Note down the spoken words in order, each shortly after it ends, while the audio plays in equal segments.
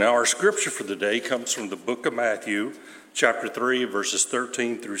Now our scripture for the day comes from the book of Matthew, chapter 3, verses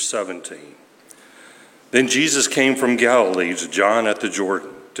 13 through 17. Then Jesus came from Galilee to John at the Jordan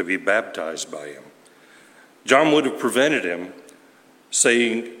to be baptized by him. John would have prevented him,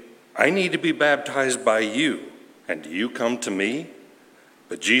 saying, "I need to be baptized by you, and do you come to me?"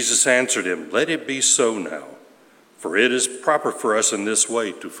 But Jesus answered him, "Let it be so now, for it is proper for us in this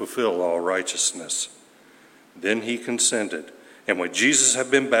way to fulfill all righteousness." Then he consented. And when Jesus had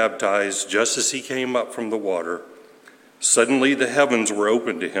been baptized, just as he came up from the water, suddenly the heavens were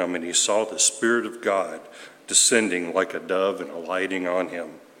opened to him, and he saw the Spirit of God descending like a dove and alighting on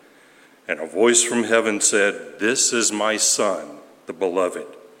him. And a voice from heaven said, "This is my Son, the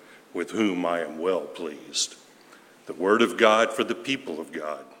beloved, with whom I am well pleased." The word of God for the people of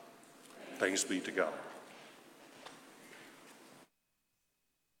God. Thanks be to God.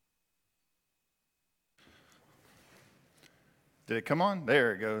 Did it come on?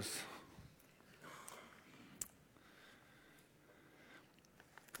 There it goes.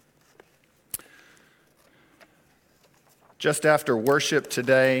 Just after worship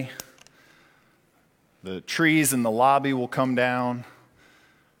today, the trees in the lobby will come down.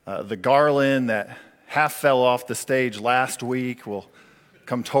 The garland that half fell off the stage last week will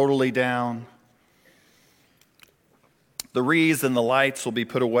come totally down. The wreaths and the lights will be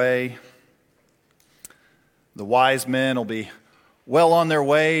put away. The wise men will be well on their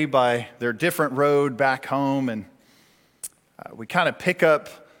way by their different road back home, and we kind of pick up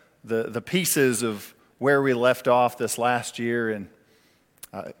the pieces of where we left off this last year and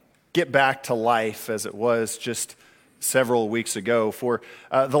get back to life as it was just several weeks ago. For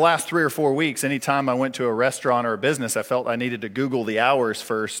the last 3 or 4 weeks, anytime I went to a restaurant or a business, I felt I needed to Google the hours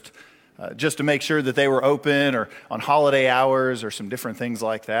first just to make sure that they were open or on holiday hours or some different things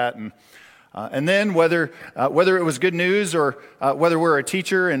like that. And then whether it was good news or whether we're a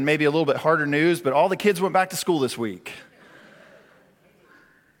teacher and maybe a little bit harder news, but all the kids went back to school this week.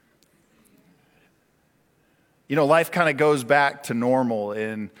 You know, life kind of goes back to normal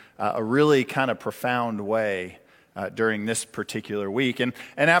in a really kind of profound way during this particular week. And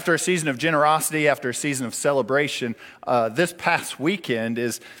after a season of generosity, after a season of celebration, this past weekend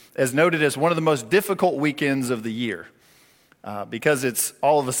is noted as one of the most difficult weekends of the year because it's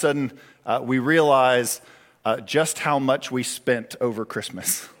all of a sudden we realize just how much we spent over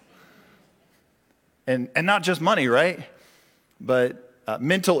Christmas. And not just money, right? But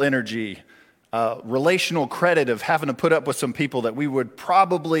mental energy, relational credit of having to put up with some people that we would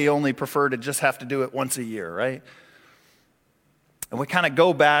probably only prefer to just have to do it once a year, right? And we kind of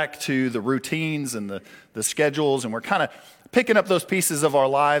go back to the routines and the schedules, and we're kind of picking up those pieces of our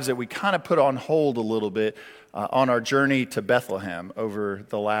lives that we kind of put on hold a little bit on our journey to Bethlehem over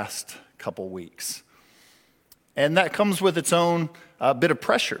the last couple weeks. And that comes with its own bit of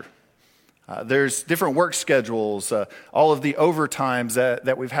pressure. There's different work schedules, all of the overtimes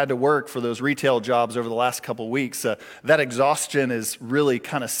that we've had to work for those retail jobs over the last couple weeks. That exhaustion is really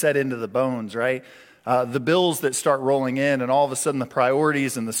kind of set into the bones, right? The bills that start rolling in, and all of a sudden the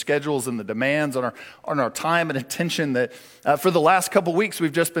priorities and the schedules and the demands on our time and attention that for the last couple weeks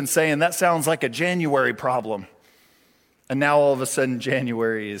we've just been saying, that sounds like a January problem. And now all of a sudden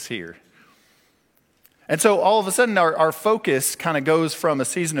January is here. And so all of a sudden our focus kind of goes from a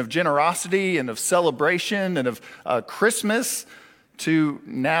season of generosity and of celebration and of Christmas to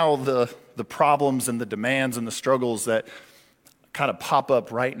now the problems and the demands and the struggles that kind of pop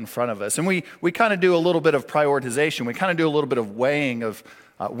up right in front of us. And we kind of do a little bit of prioritization. We kind of do a little bit of weighing of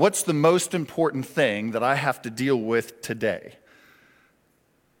what's the most important thing that I have to deal with today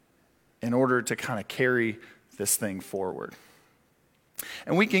in order to kind of carry this thing forward.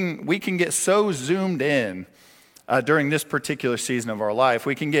 And we can get so zoomed in during this particular season of our life.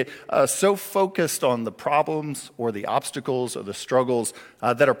 We can get so focused on the problems or the obstacles or the struggles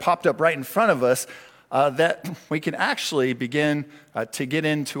that are popped up right in front of us that we can actually begin to get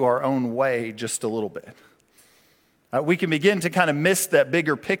into our own way just a little bit. We can begin to kind of miss that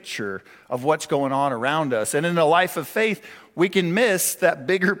bigger picture of what's going on around us. And in a life of faith, we can miss that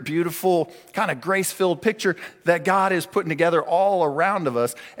bigger, beautiful, kind of grace-filled picture that God is putting together all around of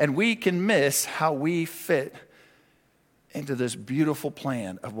us. And we can miss how we fit into this beautiful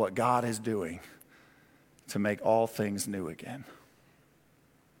plan of what God is doing to make all things new again.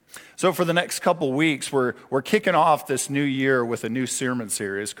 So for the next couple weeks, we're kicking off this new year with a new sermon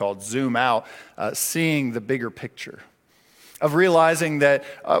series called Zoom Out, seeing the bigger picture of realizing that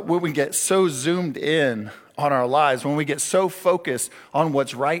when we get so zoomed in on our lives, when we get so focused on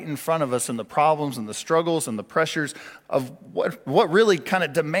what's right in front of us and the problems and the struggles and the pressures of what really kind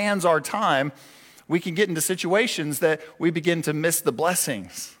of demands our time, We can get into situations that we begin to miss the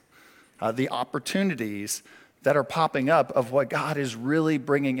blessings, the opportunities that are popping up of what God is really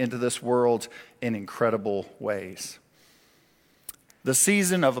bringing into this world in incredible ways. The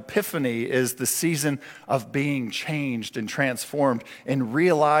season of Epiphany is the season of being changed and transformed and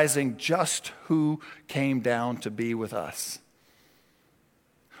realizing just who came down to be with us.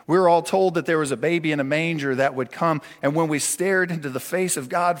 We were all told that there was a baby in a manger that would come, and when we stared into the face of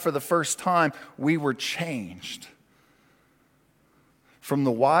God for the first time, we were changed. From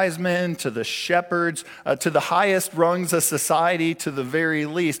the wise men to the shepherds, to the highest rungs of society to the very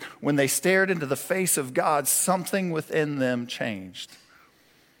least, when they stared into the face of God, something within them changed.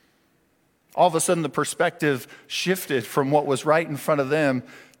 All of a sudden, the perspective shifted from what was right in front of them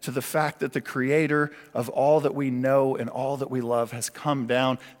to the fact that the Creator of all that we know and all that we love has come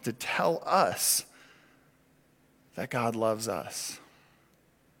down to tell us that God loves us.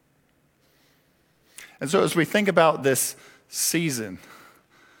 And so as we think about this season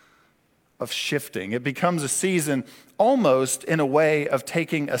of shifting, it becomes a season almost in a way of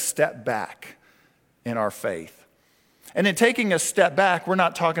taking a step back in our faith. And in taking a step back, we're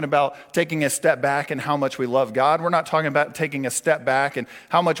not talking about taking a step back in how much we love God. We're not talking about taking a step back in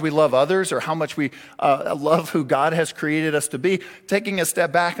how much we love others or how much we love who God has created us to be. Taking a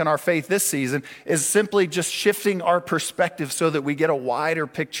step back in our faith this season is simply just shifting our perspective so that we get a wider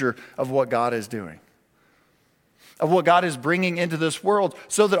picture of what God is doing, of what God is bringing into this world,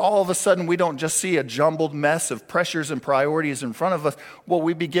 so that all of a sudden we don't just see a jumbled mess of pressures and priorities in front of us. Well,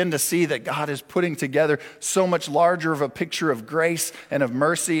 we begin to see that God is putting together so much larger of a picture of grace and of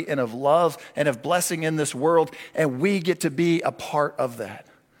mercy and of love and of blessing in this world, and we get to be a part of that,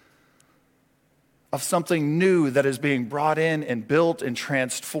 of something new that is being brought in and built and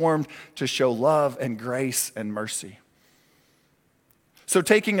transformed to show love and grace and mercy. So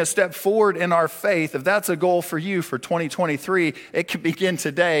taking a step forward in our faith, if that's a goal for you for 2023, it can begin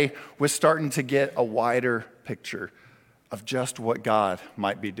today with starting to get a wider picture of just what God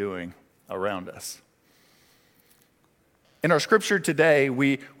might be doing around us. In our scripture today,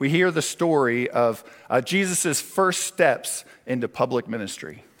 we hear the story of Jesus' first steps into public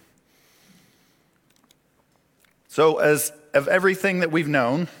ministry. So as of everything that we've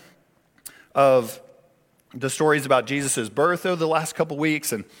known of the stories about Jesus' birth over the last couple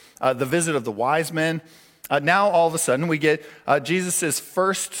weeks and the visit of the wise men, now all of a sudden we get Jesus'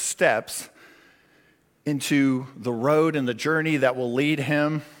 first steps into the road and the journey that will lead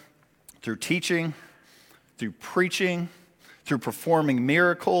him through teaching, through preaching, through performing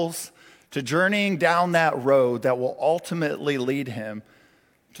miracles, to journeying down that road that will ultimately lead him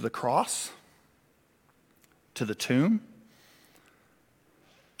to the cross, to the tomb,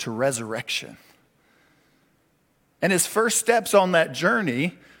 to resurrection. And his first steps on that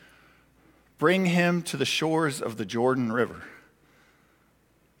journey bring him to the shores of the Jordan River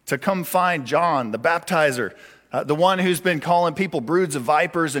to come find John, the baptizer, the one who's been calling people broods of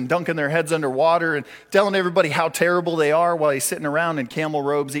vipers and dunking their heads under water and telling everybody how terrible they are while he's sitting around in camel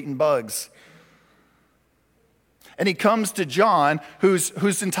robes eating bugs. And he comes to John,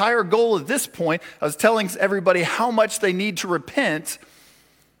 whose entire goal at this point is telling everybody how much they need to repent.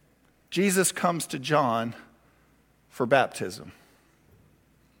 Jesus comes to John for baptism.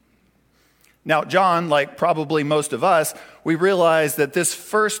 Now, John, like probably most of us, we realize that this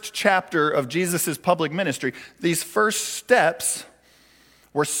first chapter of Jesus' public ministry, these first steps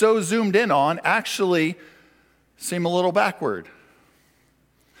we're so zoomed in on, actually seem a little backward.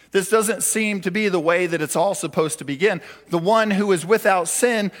 This doesn't seem to be the way that it's all supposed to begin. The one who is without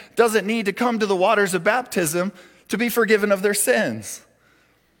sin doesn't need to come to the waters of baptism to be forgiven of their sins.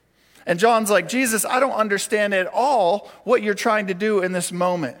 And John's like, Jesus, I don't understand at all what you're trying to do in this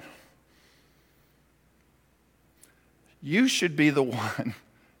moment. You should be the one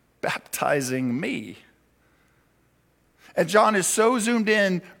baptizing me. And John is so zoomed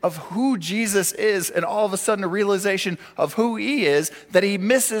in of who Jesus is and all of a sudden a realization of who he is that he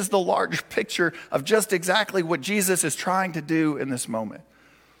misses the larger picture of just exactly what Jesus is trying to do in this moment.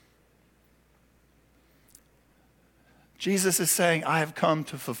 Jesus is saying, I have come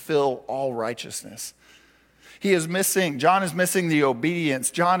to fulfill all righteousness. John is missing the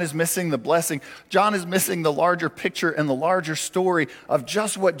obedience. John is missing the blessing. John is missing the larger picture and the larger story of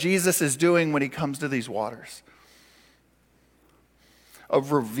just what Jesus is doing when he comes to these waters.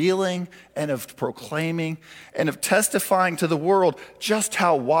 Of revealing and of proclaiming and of testifying to the world just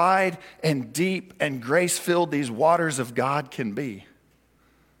how wide and deep and grace-filled these waters of God can be.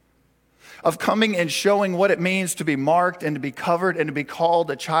 of coming and showing what it means to be marked and to be covered and to be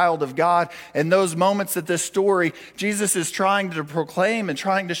called a child of God. In those moments of this story, Jesus is trying to proclaim and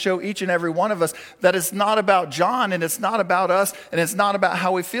trying to show each and every one of us that it's not about John and it's not about us and it's not about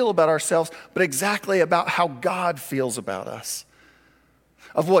how we feel about ourselves, but exactly about how God feels about us,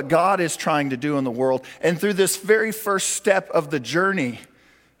 of what God is trying to do in the world. And through this very first step of the journey,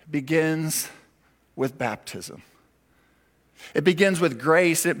 it begins with baptism. It begins with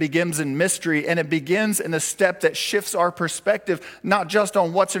grace, it begins in mystery, and it begins in a step that shifts our perspective, not just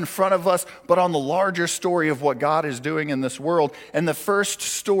on what's in front of us, but on the larger story of what God is doing in this world. And the first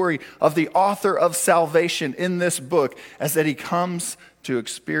story of the author of salvation in this book is that he comes to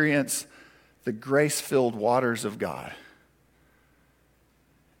experience the grace-filled waters of God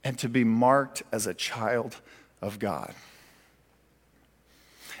and to be marked as a child of God.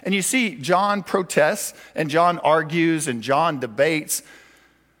 And you see, John protests, and John argues, and John debates,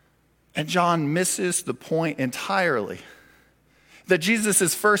 and John misses the point entirely. That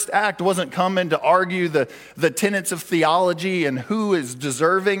Jesus' first act wasn't coming to argue the tenets of theology and who is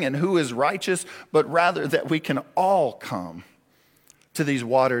deserving and who is righteous, but rather that we can all come to these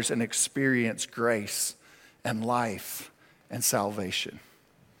waters and experience grace and life and salvation.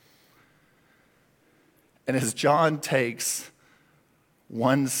 And as John takes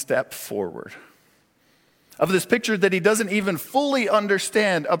one step forward of this picture that he doesn't even fully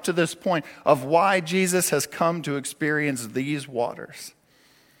understand up to this point of why Jesus has come to experience these waters.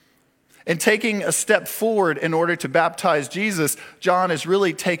 And taking a step forward in order to baptize Jesus, John is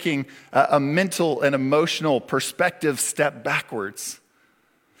really taking a mental and emotional perspective step backwards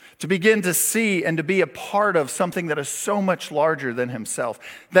to begin to see and to be a part of something that is so much larger than himself,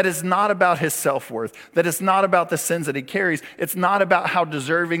 that is not about his self-worth, that is not about the sins that he carries, it's not about how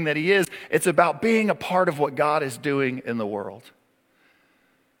deserving that he is, it's about being a part of what God is doing in the world.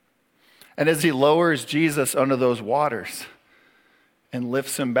 And as he lowers Jesus under those waters and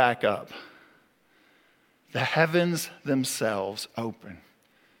lifts him back up, the heavens themselves open,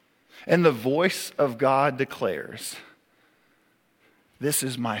 and the voice of God declares, "This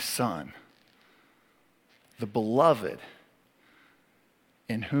is my Son, the beloved,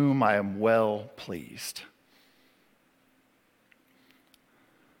 in whom I am well pleased."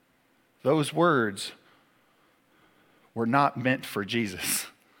 Those words were not meant for Jesus.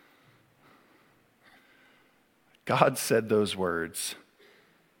 God said those words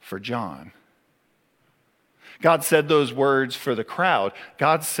for John. God said those words for the crowd.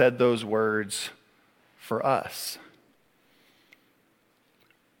 God said those words for us.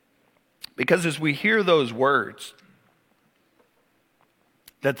 Because as we hear those words,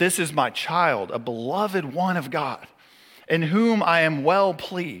 that this is my child, a beloved one of God, in whom I am well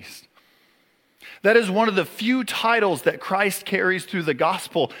pleased. That is one of the few titles that Christ carries through the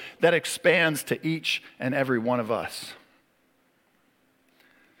gospel that expands to each and every one of us.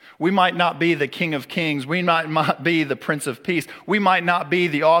 We might not be the King of Kings. We might not be the Prince of Peace. We might not be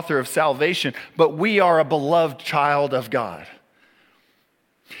the author of salvation, but we are a beloved child of God.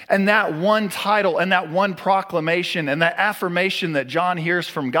 And that one title and that one proclamation and that affirmation that John hears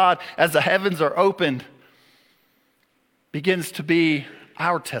from God as the heavens are opened begins to be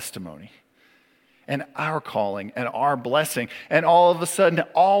our testimony and our calling and our blessing. And all of a sudden,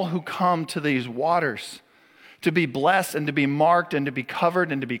 all who come to these waters to be blessed and to be marked and to be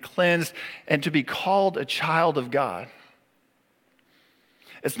covered and to be cleansed and to be called a child of God.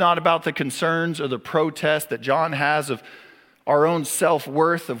 It's not about the concerns or the protest that John has of our own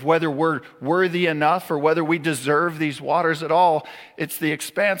self-worth, of whether we're worthy enough or whether we deserve these waters at all. It's the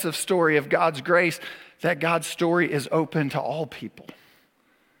expansive story of God's grace, that God's story is open to all people.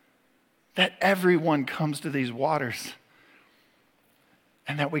 That everyone comes to these waters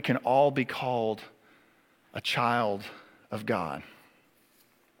and that we can all be called a child of God.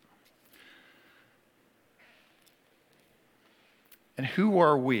 And who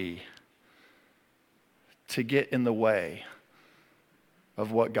are we to get in the way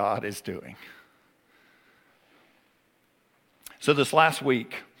of what God is doing? So this last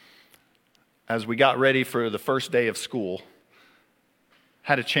week, as we got ready for the first day of school,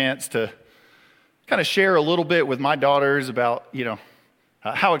 had a chance to kind of share a little bit with my daughters about,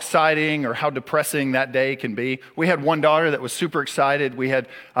 how exciting or how depressing that day can be. We had one daughter that was super excited. We had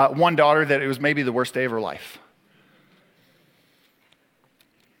one daughter that it was maybe the worst day of her life.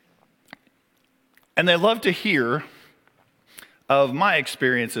 And they love to hear of my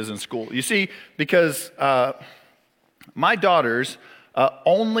experiences in school. You see, because my daughters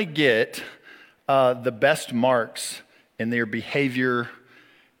only get the best marks in their behavior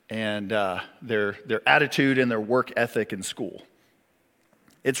and their attitude and their work ethic in school.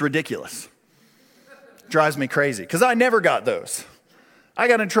 It's ridiculous. Drives me crazy because I never got those. I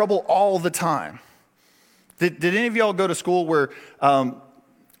got in trouble all the time. Did any of y'all go to school where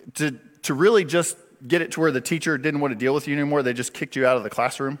to really just get it to where the teacher didn't want to deal with you anymore, they just kicked you out of the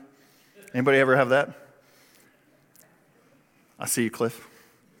classroom? Anybody ever have that? I see you, Cliff.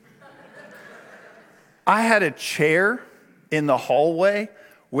 I had a chair in the hallway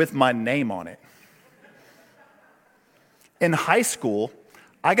with my name on it. In high school,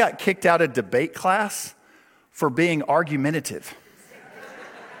 I got kicked out of debate class for being argumentative.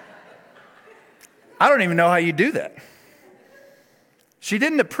 I don't even know how you do that. She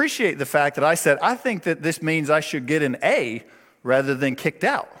didn't appreciate the fact that I said, I think that this means I should get an A rather than kicked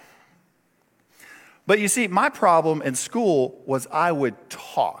out. But you see, my problem in school was I would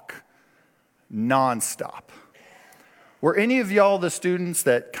talk nonstop. Were any of y'all the students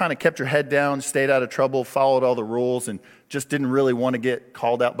that kind of kept your head down, stayed out of trouble, followed all the rules, and just didn't really want to get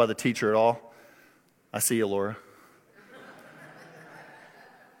called out by the teacher at all? I see you, Laura.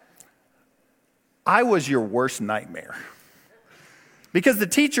 I was your worst nightmare because the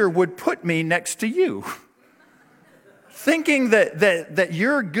teacher would put me next to you, thinking that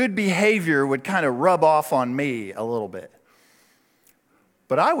your good behavior would kind of rub off on me a little bit.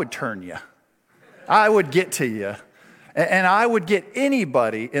 But I would turn you. I would get to you. And I would get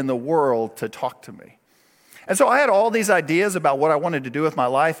anybody in the world to talk to me. And so I had all these ideas about what I wanted to do with my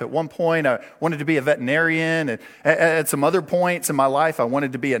life. At one point, I wanted to be a veterinarian. And at some other points in my life, I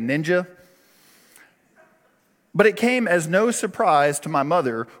wanted to be a ninja. But it came as no surprise to my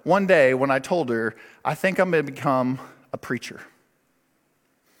mother one day when I told her, I think I'm going to become a preacher.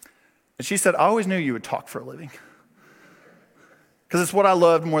 And she said, I always knew you would talk for a living. Because it's what I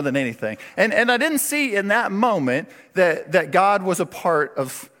loved more than anything. And I didn't see in that moment that God was a part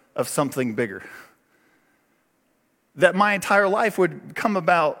of something bigger. That my entire life would come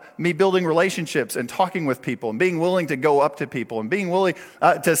about me building relationships and talking with people and being willing to go up to people and being willing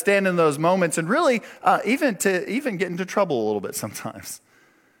to stand in those moments and really even get into trouble a little bit sometimes.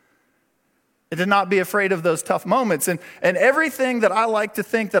 And to not be afraid of those tough moments. And everything that I like to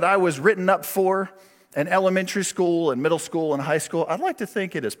think that I was written up for in elementary school and middle school and high school, I'd like to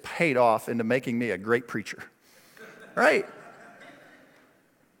think it has paid off into making me a great preacher, right?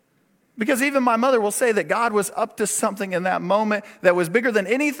 Because even my mother will say that God was up to something in that moment that was bigger than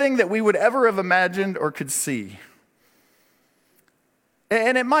anything that we would ever have imagined or could see.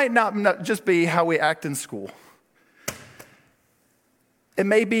 And it might not just be how we act in school. It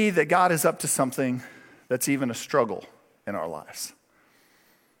may be that God is up to something that's even a struggle in our lives.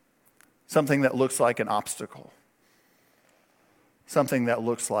 Something that looks like an obstacle. Something that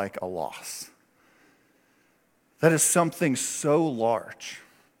looks like a loss. That is something so large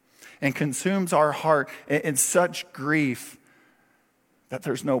and consumes our heart in such grief that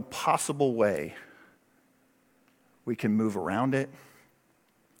there's no possible way we can move around it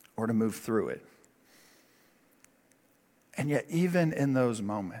or to move through it. And yet, even in those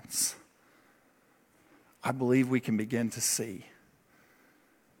moments, I believe we can begin to see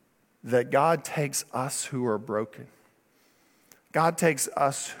that God takes us who are broken. God takes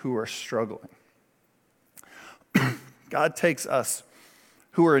us who are struggling. God takes us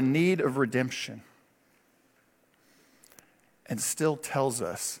who are in need of redemption and still tells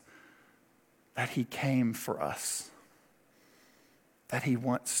us that He came for us, that He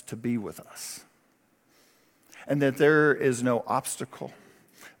wants to be with us, and that there is no obstacle,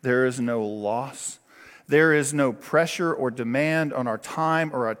 there is no loss, there is no pressure or demand on our time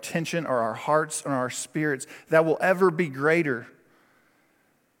or our attention or our hearts or our spirits that will ever be greater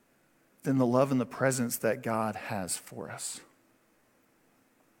than the love and the presence that God has for us.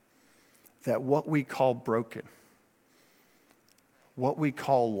 That what we call broken, what we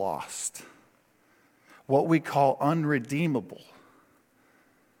call lost, what we call unredeemable,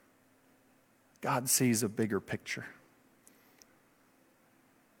 God sees a bigger picture.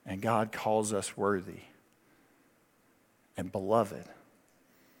 And God calls us worthy and beloved.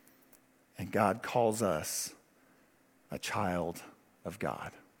 And God calls us a child of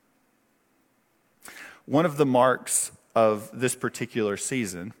God. One of the marks of this particular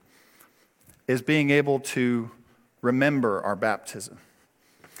season is being able to remember our baptism,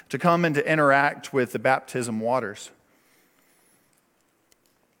 to come and to interact with the baptism waters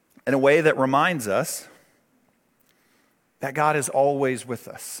in a way that reminds us that God is always with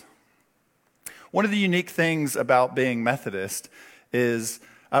us. One of the unique things about being Methodist is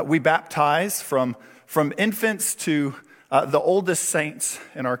we baptize from infants to the oldest saints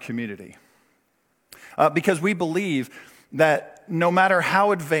in our community. Because we believe that no matter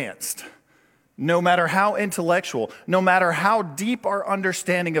how advanced, no matter how intellectual, no matter how deep our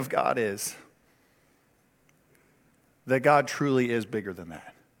understanding of God is, that God truly is bigger than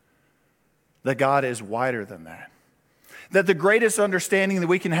that. That God is wider than that. That the greatest understanding that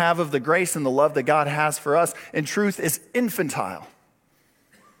we can have of the grace and the love that God has for us, in truth, is infantile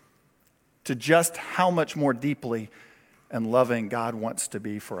to just how much more deeply and loving God wants to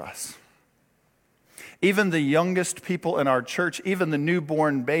be for us. Even the youngest people in our church, even the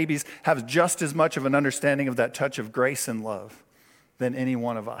newborn babies, have just as much of an understanding of that touch of grace and love than any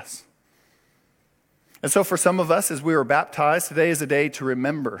one of us. And so for some of us, as we were baptized, today is a day to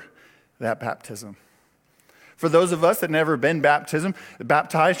remember that baptism. For those of us that never been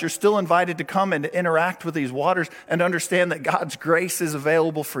baptized, you're still invited to come and to interact with these waters and understand that God's grace is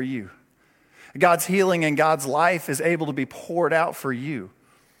available for you. God's healing and God's life is able to be poured out for you.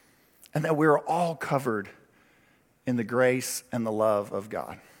 And that we're all covered in the grace and the love of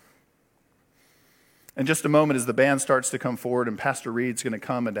God. In just a moment, as the band starts to come forward and Pastor Reed's going to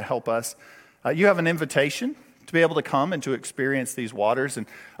come and to help us, you have an invitation to be able to come and to experience these waters. And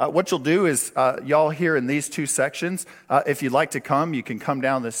what you'll do is, y'all here in these two sections, if you'd like to come, you can come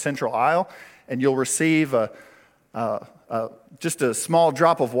down the central aisle and you'll receive just a small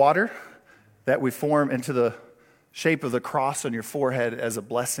drop of water that we form into the shape of the cross on your forehead as a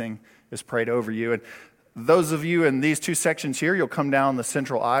blessing is prayed over you. And those of you in these two sections here, you'll come down the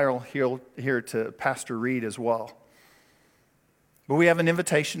central aisle here to Pastor Reed as well. But we have an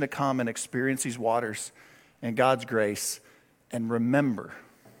invitation to come and experience these waters and God's grace, and remember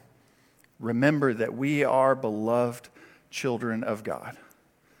that we are beloved children of God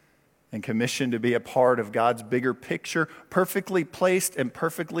and commissioned to be a part of God's bigger picture, perfectly placed and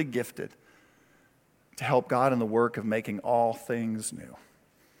perfectly gifted to help God in the work of making all things new.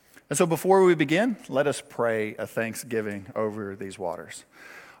 And so before we begin, let us pray a thanksgiving over these waters.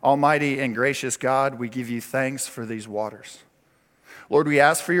 Almighty and gracious God, we give you thanks for these waters. Lord, we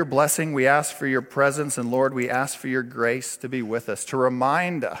ask for your blessing, we ask for your presence, and Lord, we ask for your grace to be with us, to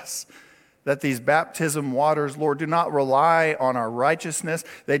remind us that these baptism waters, Lord, do not rely on our righteousness.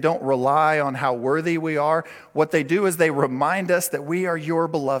 They don't rely on how worthy we are. What they do is they remind us that we are your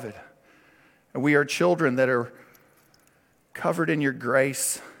beloved, and we are children that are covered in your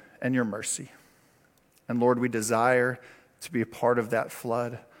grace and your mercy. And Lord, we desire to be a part of that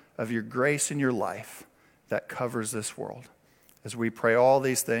flood of your grace and your life that covers this world. As we pray all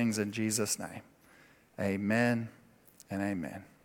these things in Jesus' name, amen and amen.